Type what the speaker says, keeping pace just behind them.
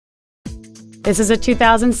This is a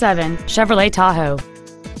 2007 Chevrolet Tahoe.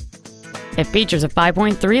 It features a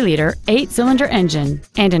 5.3-liter 8-cylinder engine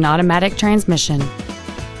and an automatic transmission.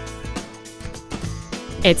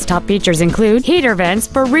 Its top features include heater vents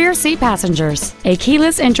for rear seat passengers, a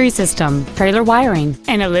keyless entry system, trailer wiring,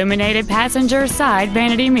 an illuminated passenger side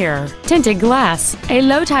vanity mirror, tinted glass, a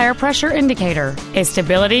low tire pressure indicator, a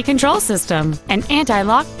stability control system, an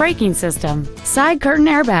anti-lock braking system, side curtain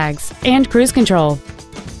airbags, and cruise control.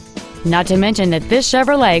 Not to mention that this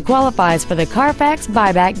Chevrolet qualifies for the Carfax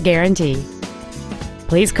buyback guarantee.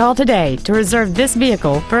 Please call today to reserve this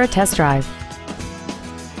vehicle for a test drive.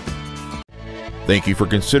 Thank you for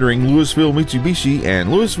considering Lewisville Mitsubishi and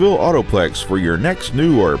Lewisville Autoplex for your next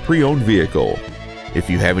new or pre-owned vehicle. If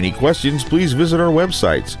you have any questions, please visit our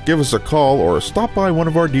websites, give us a call, or stop by one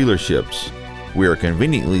of our dealerships. We are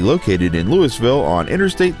conveniently located in Lewisville on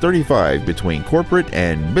Interstate 35 between Corporate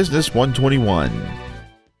and Business 121.